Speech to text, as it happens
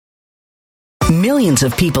Millions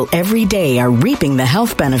of people every day are reaping the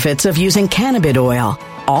health benefits of using cannabis oil,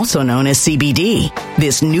 also known as CBD.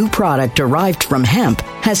 This new product derived from hemp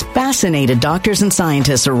has fascinated doctors and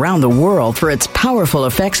scientists around the world for its powerful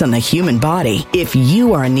effects on the human body. If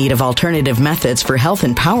you are in need of alternative methods for health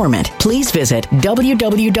empowerment, please visit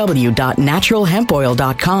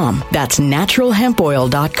www.naturalhempoil.com. That's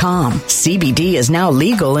naturalhempoil.com. CBD is now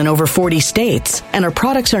legal in over 40 states, and our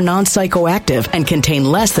products are non-psychoactive and contain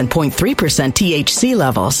less than 0.3% THC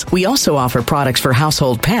levels. We also offer products for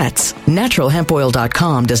household pets.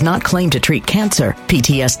 Naturalhempoil.com does not claim to treat cancer,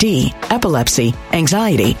 PTSD, epilepsy,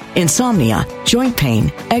 anxiety, insomnia, joint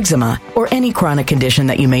pain, eczema, or any chronic condition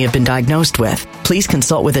that you may have been diagnosed with. Please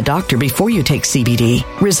consult with a doctor before you take CBD.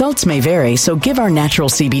 Results may vary, so give our natural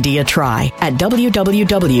CBD a try at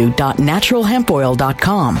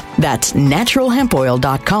www.naturalhempoil.com. That's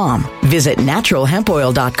naturalhempoil.com. Visit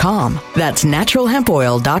naturalhempoil.com. That's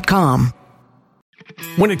naturalhempoil.com.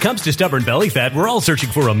 When it comes to stubborn belly fat, we're all searching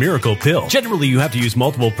for a miracle pill. Generally, you have to use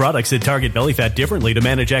multiple products that target belly fat differently to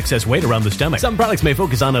manage excess weight around the stomach. Some products may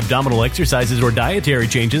focus on abdominal exercises or dietary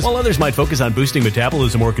changes, while others might focus on boosting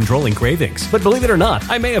metabolism or controlling cravings. But believe it or not,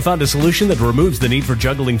 I may have found a solution that removes the need for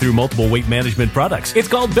juggling through multiple weight management products. It's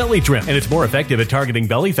called Belly Trim, and it's more effective at targeting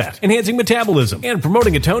belly fat, enhancing metabolism, and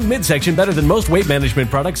promoting a toned midsection better than most weight management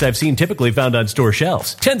products I've seen typically found on store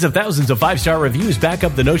shelves. Tens of thousands of 5-star reviews back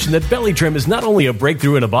up the notion that Belly Trim is not only a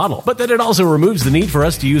breakthrough in a bottle, but that it also removes the need for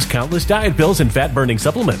us to use countless diet pills and fat-burning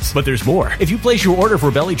supplements. But there's more. If you place your order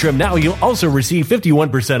for Belly Trim now, you'll also receive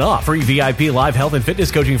 51% off, free VIP live health and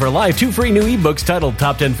fitness coaching for life, 2 free new ebooks titled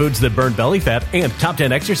Top 10 Foods That Burn Belly Fat and Top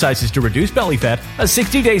 10 Exercises to Reduce Belly Fat, a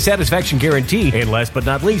 60-day satisfaction guarantee, and last but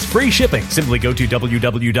not least, free shipping. Simply go to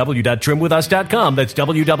www.trimwithus.com. That's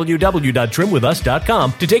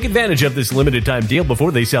www.trimwithus.com to take advantage of this limited time deal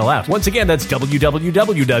before they sell out. Once again, that's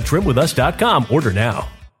www.trimwithus.com. Order now.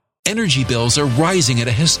 Energy bills are rising at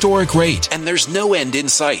a historic rate, and there's no end in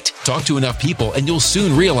sight. Talk to enough people, and you'll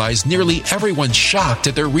soon realize nearly everyone's shocked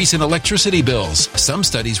at their recent electricity bills. Some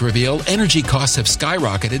studies reveal energy costs have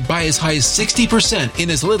skyrocketed by as high as 60%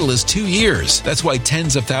 in as little as 2 years. That's why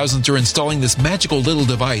tens of thousands are installing this magical little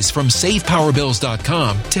device from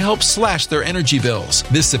SavePowerBills.com to help slash their energy bills.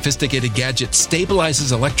 This sophisticated gadget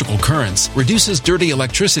stabilizes electrical currents, reduces dirty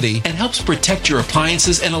electricity, and helps protect your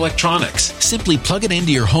appliances and electronics. Simply plug it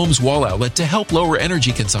into your home's wall outlet to help lower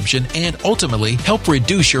energy consumption and ultimately help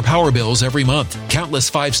reduce your power bills every month.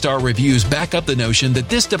 Countless 5-star reviews back up the notion that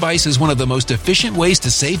this device is one of the most efficient ways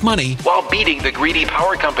to save money while beating the greedy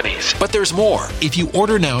power companies. But there's more. If you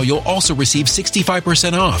order now, you'll also receive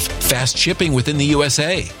 65% off, fast shipping within the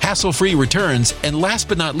USA, hassle-free returns, and last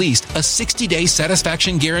but not least, a 60-day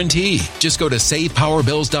satisfaction guarantee. Just go to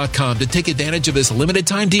SavePowerBills.com to take advantage of this limited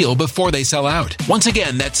time deal before they sell out. Once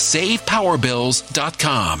again, that's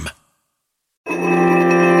SavePowerBills.com.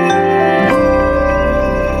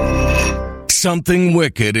 Something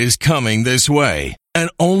wicked is coming this way,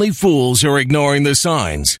 and only fools are ignoring the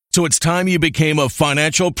signs. So it's time you became a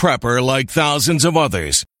financial prepper like thousands of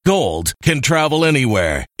others. Gold can travel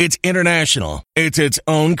anywhere. It's international. It's its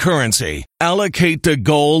own currency. Allocate to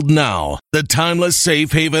gold now, the timeless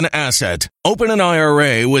safe haven asset. Open an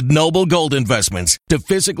IRA with Noble Gold Investments to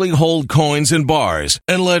physically hold coins and bars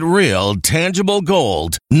and let real, tangible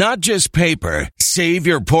gold, not just paper, save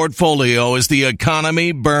your portfolio as the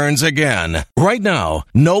economy burns again. Right now,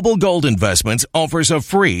 Noble Gold Investments offers a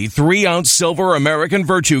free 3-ounce silver American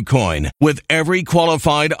Virtue coin with every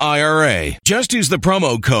qualified IRA. Just use the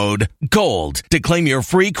promo code GOLD to claim your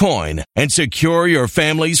free coin and secure your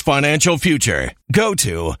family's financial future. Go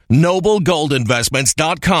to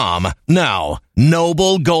noblegoldinvestments.com now.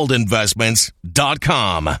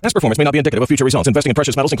 noblegoldinvestments.com. Past performance may not be indicative of future results. Investing in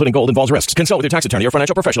precious metals, including gold, involves risks. Consult with your tax attorney or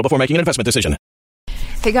financial professional before making an investment decision.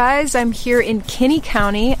 Hey guys, I'm here in Kinney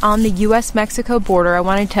County on the U.S.-Mexico border. I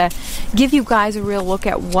wanted to give you guys a real look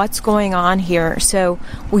at what's going on here. So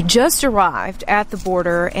we just arrived at the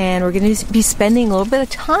border, and we're going to be spending a little bit of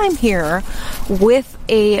time here with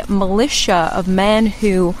a militia of men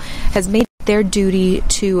who has made it their duty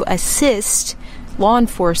to assist law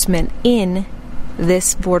enforcement in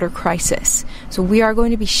this border crisis. So we are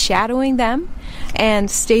going to be shadowing them,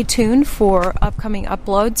 and stay tuned for upcoming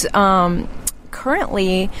uploads.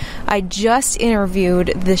 Currently, I just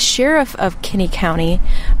interviewed the sheriff of Kinney County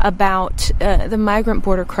about the migrant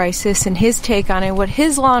border crisis and his take on it, what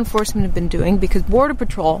his law enforcement have been doing, because Border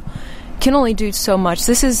Patrol can only do so much.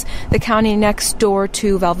 This is the county next door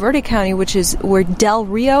to Valverde County, which is where Del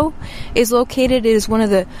Rio is located. It is one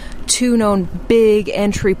of the 2 known big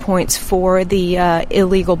entry points for the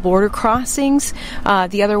illegal border crossings.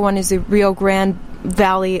 The other one is the Rio Grande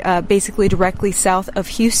Valley, basically directly south of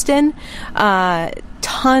Houston.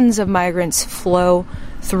 Tons of migrants flow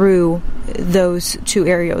through those two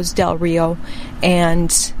areas, Del Rio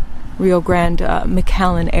and Rio Grande,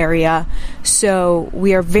 McAllen area. So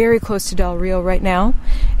we are very close to Del Rio right now,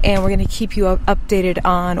 and we're going to keep you updated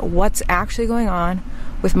on what's actually going on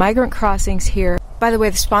with migrant crossings here. By the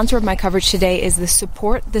way, the sponsor of my coverage today is the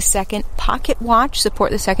Support the Second Pocket Watch,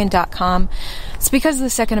 supportthesecond.com. It's because of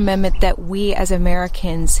the Second Amendment that we as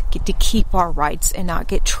Americans get to keep our rights and not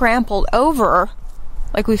get trampled over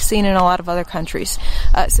like we've seen in a lot of other countries.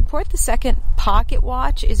 Support the Second Pocket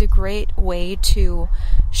Watch is a great way to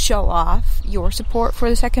show off your support for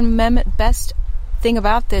the Second Amendment. Best thing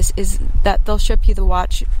about this is that they'll ship you the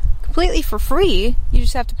watch completely for free. You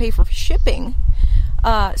just have to pay for shipping.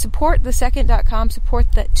 Supportthesecond.com,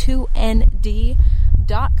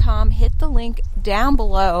 supportthe2nd.com. Hit the link down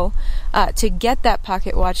below to get that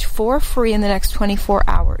pocket watch for free in the next 24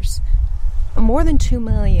 hours. More than 2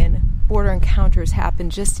 million border encounters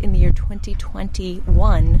happened just in the year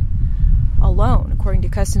 2021 alone, according to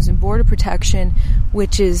Customs and Border Protection,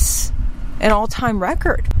 which is an all-time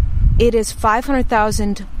record. It is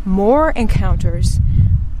 500,000 more encounters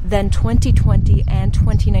than 2020 and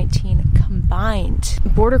 2019 combined.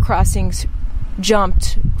 Border crossings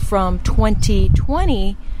jumped from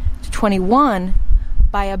 2020 to 21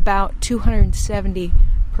 by about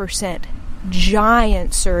 270%.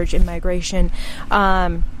 Giant surge in migration.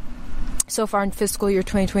 So far in fiscal year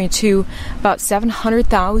 2022, about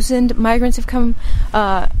 700,000 migrants have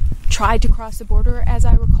tried to cross the border, as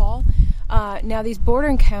I recall. Now, these border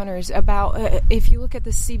encounters, if you look at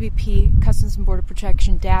the CBP, Customs and Border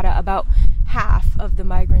Protection data, about half of the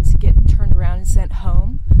migrants get turned around and sent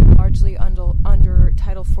home, largely under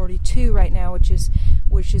Title 42 right now, which is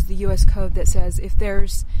the U.S. code that says if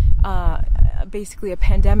there's basically a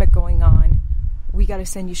pandemic going on, we got to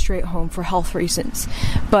send you straight home for health reasons.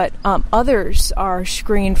 But others are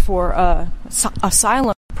screened for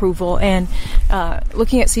asylum approval, and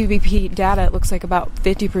looking at CBP data, it looks like about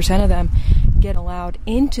 50% of them get allowed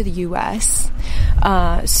into the U.S.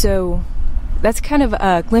 So that's kind of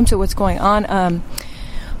a glimpse of what's going on.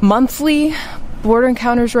 Monthly border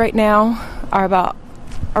encounters right now are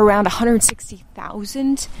around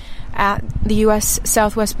 160,000 at the U.S.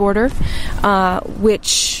 southwest border,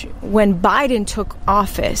 which when Biden took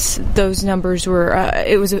office, those numbers were,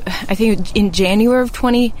 I think in January of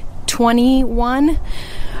 2021,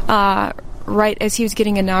 right as he was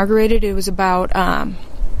getting inaugurated, it was about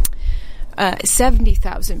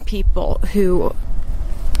 70,000 people who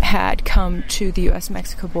had come to the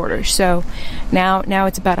U.S.-Mexico border. So now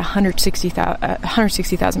it's about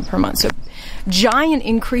 160,000 per month. So giant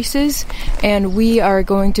increases, and we are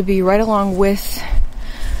going to be right along with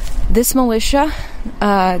this militia.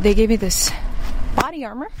 They gave me this body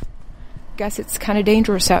armor. Guess it's kind of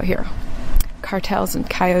dangerous out here. Cartels and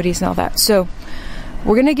coyotes and all that. So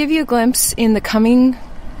we're going to give you a glimpse in the coming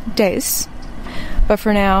days. But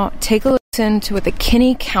for now, take a listen to what the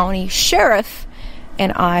Kinney County Sheriff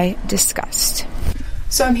and I discussed.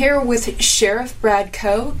 So I'm here with Sheriff Brad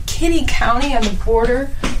Coe, Kinney County on the border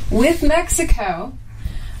with Mexico.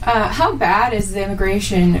 How bad is the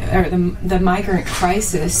immigration or the migrant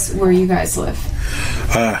crisis where you guys live?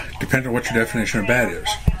 Depends on what your definition of bad is.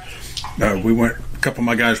 A couple of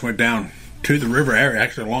my guys went down to the river area,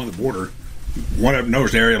 actually along the border. One of them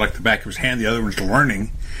knows the area like the back of his hand, the other one's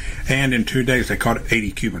learning. And in 2 days, they caught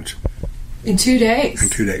 80 Cubans. In 2 days? In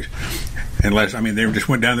 2 days. They just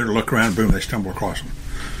went down there to look around, boom, they stumbled across them.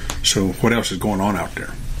 So what else is going on out there?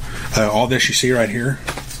 All this you see right here,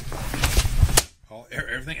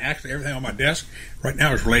 everything on my desk right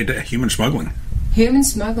now is related to human smuggling. Human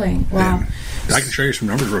smuggling, wow. And I can show you some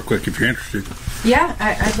numbers real quick if you're interested. Yeah,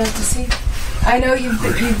 I'd love to see. I know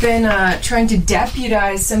you've been trying to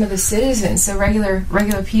deputize some of the citizens, so regular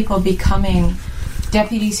people becoming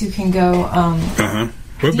deputies who can go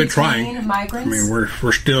We've been trying. Migrants.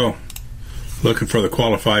 We're still looking for the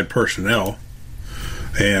qualified personnel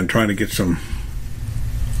and trying to get some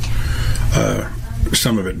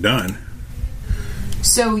of it done.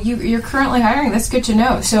 So you're currently hiring. That's good to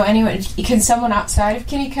know. So anyway, can someone outside of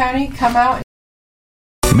Kinney County come out?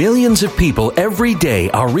 Millions of people every day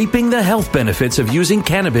are reaping the health benefits of using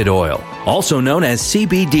cannabis oil, also known as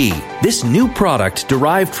CBD. This new product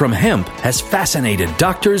derived from hemp has fascinated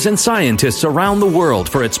doctors and scientists around the world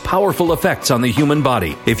for its powerful effects on the human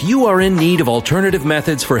body. If you are in need of alternative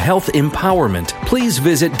methods for health empowerment, please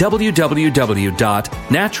visit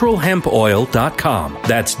www.naturalhempoil.com.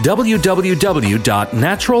 That's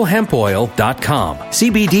www.naturalhempoil.com.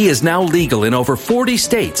 CBD is now legal in over 40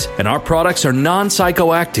 states, and our products are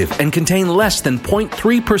non-psychoactive and contain less than 0.3%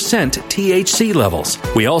 THC levels.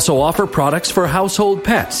 We also offer products for household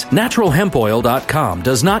pets. Naturalhempoil.com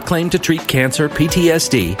does not claim to treat cancer,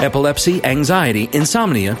 PTSD, epilepsy, anxiety,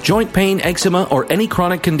 insomnia, joint pain, eczema, or any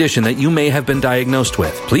chronic condition that you may have been diagnosed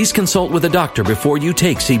with. Please consult with a doctor before you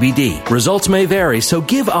take CBD. Results may vary, so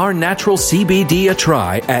give our natural CBD a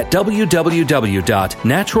try at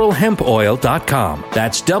www.naturalhempoil.com.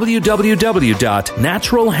 That's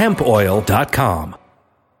www.naturalhempoil.com.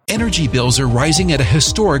 Energy bills are rising at a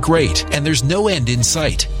historic rate, and there's no end in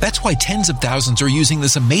sight. That's why tens of thousands are using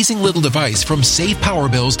this amazing little device from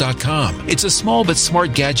SavePowerBills.com. It's a small but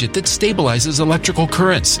smart gadget that stabilizes electrical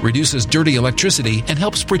currents, reduces dirty electricity, and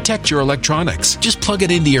helps protect your electronics. Just plug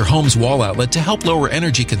it into your home's wall outlet to help lower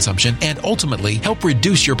energy consumption and ultimately help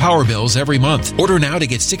reduce your power bills every month. Order now to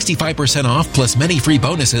get 65% off plus many free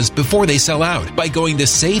bonuses before they sell out by going to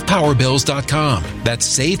SavePowerBills.com.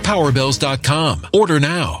 That's SavePowerBills.com. Order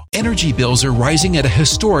now. Energy bills are rising at a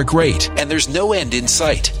historic rate, and there's no end in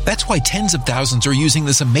sight. That's why tens of thousands are using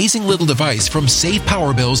this amazing little device from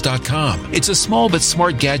SavePowerBills.com. It's a small but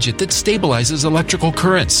smart gadget that stabilizes electrical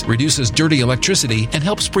currents, reduces dirty electricity, and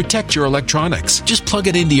helps protect your electronics. Just plug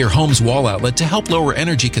it into your home's wall outlet to help lower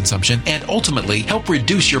energy consumption and ultimately help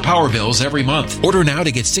reduce your power bills every month. Order now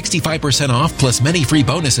to get 65% off plus many free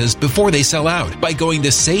bonuses before they sell out by going to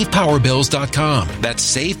SavePowerBills.com.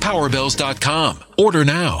 That's SavePowerBills.com. Order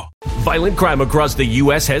now. Violent crime across the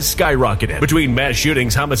U.S. has skyrocketed. Between mass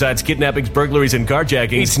shootings, homicides, kidnappings, burglaries, and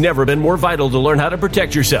carjackings, it's never been more vital to learn how to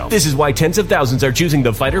protect yourself. This is why tens of thousands are choosing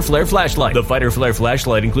the Fighter Flare flashlight. The Fighter Flare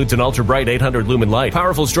flashlight includes an ultra-bright 800 lumen light,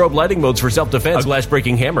 powerful strobe lighting modes for self-defense, a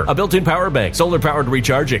glass-breaking hammer, a built-in power bank, solar-powered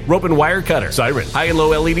recharging, rope and wire cutter, siren, high and low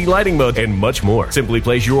LED lighting mode, and much more. Simply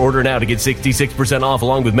place your order now to get 66% off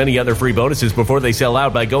along with many other free bonuses before they sell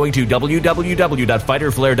out by going to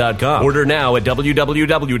www.fighterflare.com. Order now at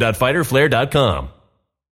www.fighterflare.com.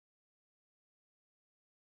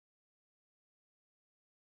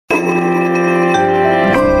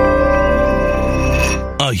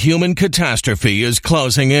 A human catastrophe is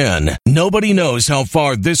closing in. Nobody knows how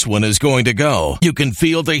far this one is going to go. You can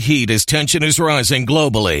feel the heat as tension is rising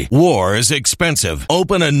globally. War is expensive.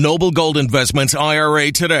 Open a Noble Gold Investments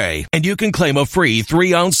IRA today, and you can claim a free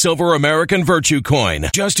 3-ounce silver American Virtue coin.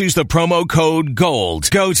 Just use the promo code GOLD.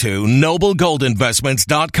 Go to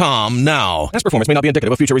noblegoldinvestments.com now. Past performance may not be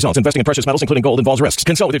indicative of future results. Investing in precious metals, including gold, involves risks.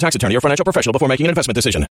 Consult with your tax attorney or financial professional before making an investment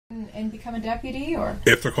decision. And become a deputy, or?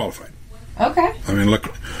 If they're qualified. Okay. I mean, look,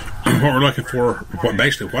 what we're looking for,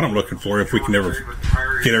 what I'm looking for, if we can ever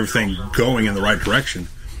get everything going in the right direction,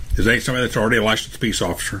 is somebody that's already a licensed peace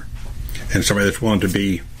officer and somebody that's willing to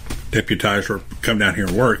be deputized or come down here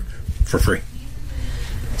and work for free.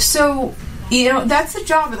 So, that's the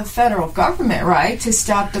job of the federal government, right? To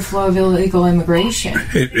stop the flow of illegal immigration.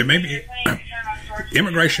 It may be.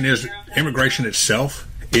 Immigration itself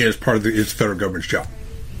is part of the federal government's job.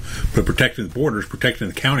 But protecting the borders, protecting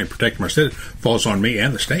the county, protecting my city falls on me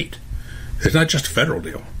and the state. It's not just a federal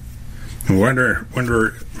deal. And we're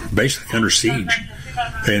basically under siege.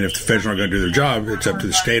 And if the feds aren't going to do their job, it's up to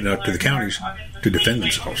the state and up to the counties to defend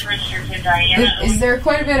themselves. Is there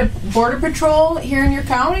quite a bit of border patrol here in your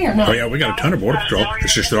county, or no? Oh yeah, we got a ton of border patrol.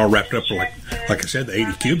 It's just they're all wrapped up like I said, the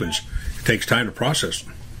 80 Cubans. It takes time to process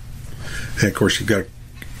them. And of course, you've got to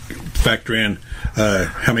factor in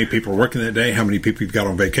how many people are working that day, how many people you've got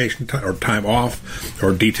on vacation or time off,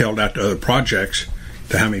 or detailed out to other projects,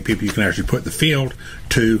 to how many people you can actually put in the field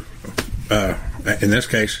to, in this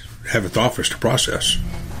case, have at the office to process.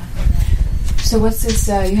 So what's this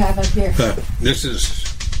you have up here? This is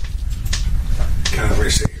kind of, let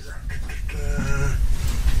me see here.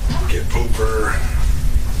 Get over.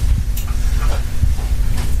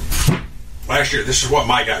 Last year, this is what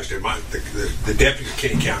my guys did. The deputies of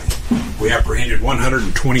Kenny County. We apprehended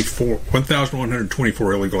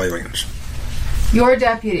 1,124 illegal aliens. Your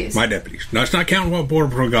deputies? My deputies. Now, it's not counting what Border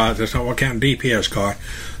Patrol got. That's not what counting DPS got.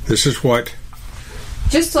 This is what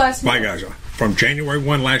just last my guys are. From January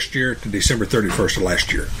 1 last year to December 31st of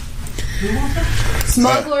last year.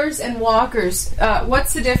 Smugglers and walkers.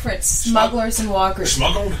 What's the difference? Smugglers and walkers.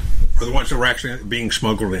 Smuggled are the ones that were actually being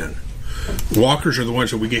smuggled in. Walkers are the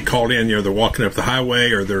ones that we get called in. They're walking up the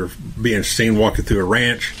highway or they're being seen walking through a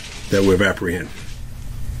ranch that we've apprehended.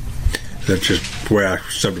 That's just the way I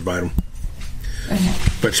subdivide them. Okay.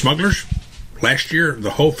 But smugglers, last year,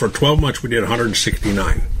 for 12 months, we did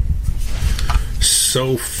 169.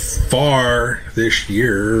 So far this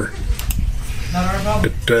year,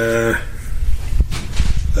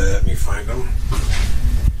 Let me find them.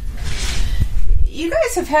 You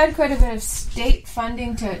guys have had quite a bit of state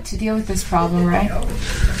funding to deal with this problem, right?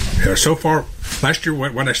 Yeah, so far, last year,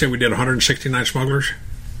 what I said, we did 169 smugglers.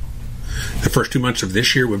 The first 2 months of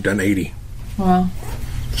this year, we've done 80. Wow.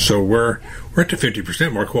 So we're at the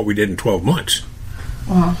 50% mark of what we did in 12 months.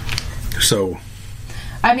 Wow. So,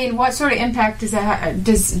 I mean, what sort of impact does that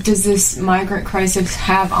does this migrant crisis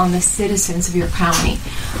have on the citizens of your county?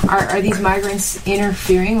 Are these migrants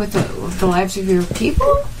interfering with the lives of your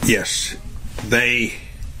people? Yes.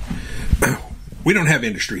 We don't have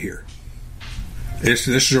industry here. This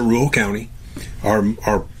is a rural county.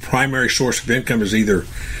 Our primary source of income is either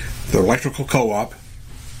the electrical co-op,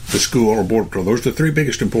 the school, or Border Patrol. Those are the three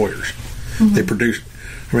biggest employers. Mm-hmm. They produce,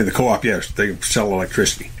 the co-op, yes, they sell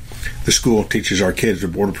electricity. The school teaches our kids, the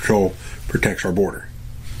Border Patrol protects our border.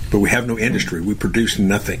 But we have no industry. We produce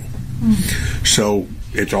nothing. Mm-hmm. So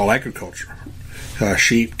it's all agriculture.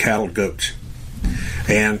 Sheep, cattle, goats.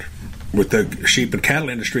 And with the sheep and cattle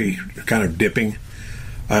industry kind of dipping,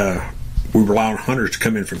 we rely on hunters to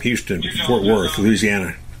come in from Houston, Fort Worth,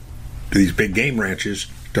 Louisiana, to these big game ranches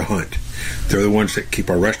to hunt. They're the ones that keep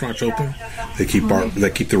our restaurants open. They keep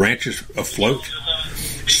the ranches afloat.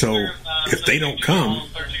 So if they don't come,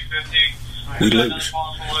 we lose.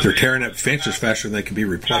 They're tearing up fences faster than they can be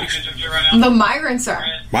replaced. The migrants are.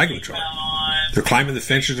 Migrants are. They're climbing the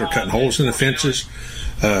fences. They're cutting holes in the fences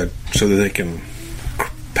so that they can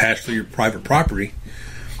pass through your private property.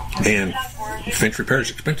 And fence repair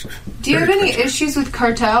is expensive. Do you have any issues with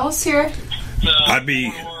cartels here? I'd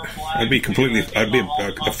be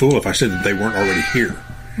a fool if I said that they weren't already here.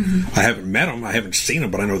 Mm-hmm. I haven't met them. I haven't seen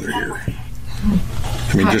them, but I know they're here.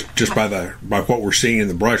 I mean, just by what we're seeing in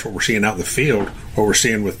the brush, what we're seeing out in the field, what we're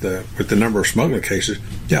seeing with the number of smuggling cases,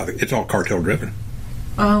 yeah, it's all cartel driven.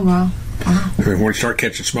 Oh wow! I mean, when we start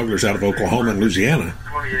catching smugglers out of Oklahoma and Louisiana,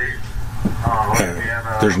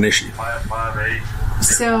 there's an issue.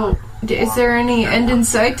 So, is there any end in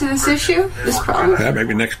sight to this issue, this problem? Yeah,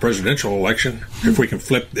 maybe next presidential election, if we can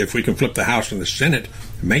flip the House and the Senate,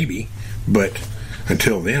 maybe. But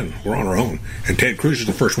until then, we're on our own. And Ted Cruz is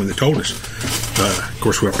the first one that told us. Of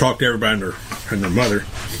course, we've talked to everybody and their mother,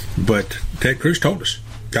 but Ted Cruz told us,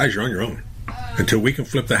 guys, you're on your own. Until we can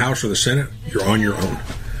flip the House or the Senate, you're on your own.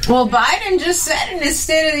 Well, Biden just said in his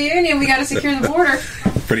State of the Union, we got to secure the border.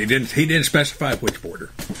 But he didn't specify which border.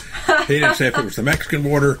 He didn't say if it was the Mexican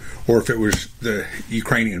border or if it was the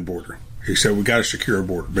Ukrainian border. He said we got to secure a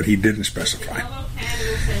border, but he didn't specify.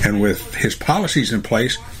 And with his policies in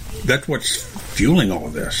place, that's what's fueling all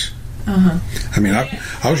of this. Uh-huh. I mean,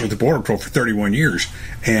 I was with the Border Patrol for 31 years,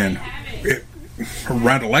 and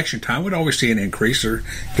around election time, we'd always see an increase, or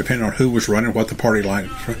depending on who was running, what the party line,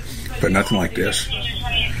 but nothing like this.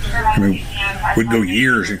 I mean, we'd go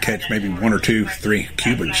years and catch maybe 1 or 2, 3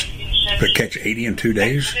 Cubans, but catch 80 in 2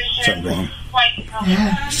 days, something wrong.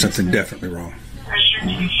 Yeah. Something definitely wrong.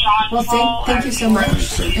 Well, thank you so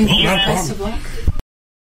much. And best of luck.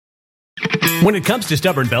 When it comes to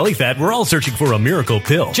stubborn belly fat, we're all searching for a miracle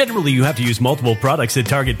pill. Generally, you have to use multiple products that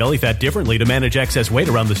target belly fat differently to manage excess weight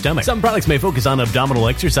around the stomach. Some products may focus on abdominal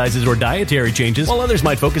exercises or dietary changes, while others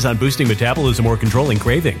might focus on boosting metabolism or controlling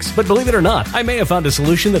cravings. But believe it or not, I may have found a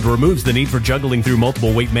solution that removes the need for juggling through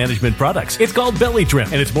multiple weight management products. It's called Belly Trim,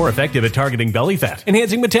 and it's more effective at targeting belly fat,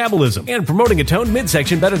 enhancing metabolism, and promoting a toned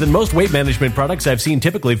midsection better than most weight management products I've seen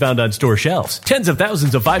typically found on store shelves. Tens of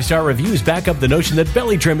thousands of 5-star reviews back up the notion that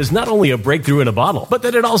Belly Trim is not only a breakthrough in a bottle, but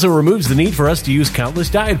that it also removes the need for us to use countless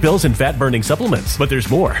diet pills and fat-burning supplements. But there's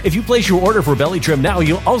more. If you place your order for Belly Trim now,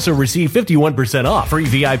 you'll also receive 51% off, free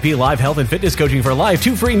VIP live health and fitness coaching for life,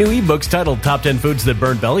 2 free new ebooks titled Top 10 Foods That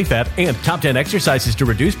Burn Belly Fat and Top 10 Exercises to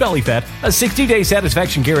Reduce Belly Fat, a 60-day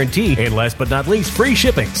satisfaction guarantee, and last but not least, free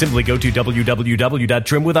shipping. Simply go to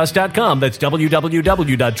www.trimwithus.com. That's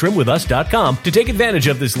www.trimwithus.com to take advantage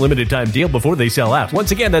of this limited time deal before they sell out.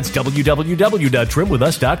 Once again, that's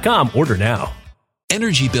www.trimwithus.com. Order now.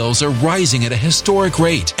 Energy bills are rising at a historic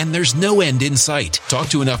rate, and there's no end in sight. Talk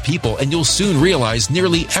to enough people, and you'll soon realize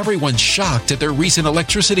nearly everyone's shocked at their recent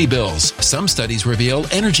electricity bills. Some studies reveal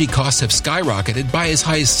energy costs have skyrocketed by as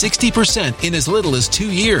high as 60% in as little as 2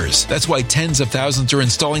 years. That's why tens of thousands are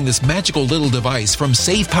installing this magical little device from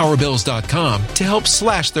SavePowerBills.com to help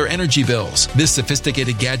slash their energy bills. This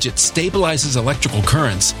sophisticated gadget stabilizes electrical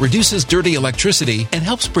currents, reduces dirty electricity, and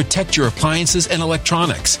helps protect your appliances and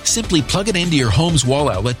electronics. Simply plug it into your home's King's wall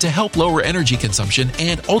outlet to help lower energy consumption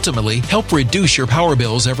and ultimately help reduce your power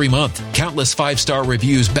bills every month. Countless 5-star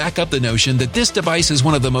reviews back up the notion that this device is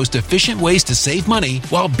one of the most efficient ways to save money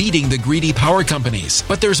while beating the greedy power companies.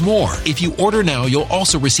 But there's more. If you order now, you'll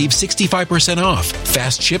also receive 65% off,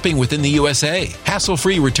 fast shipping within the USA,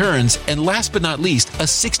 hassle-free returns, and last but not least, a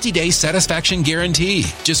 60-day satisfaction guarantee.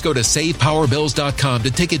 Just go to SavePowerBills.com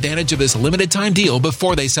to take advantage of this limited time deal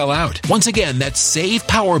before they sell out. Once again, that's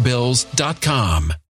SavePowerBills.com.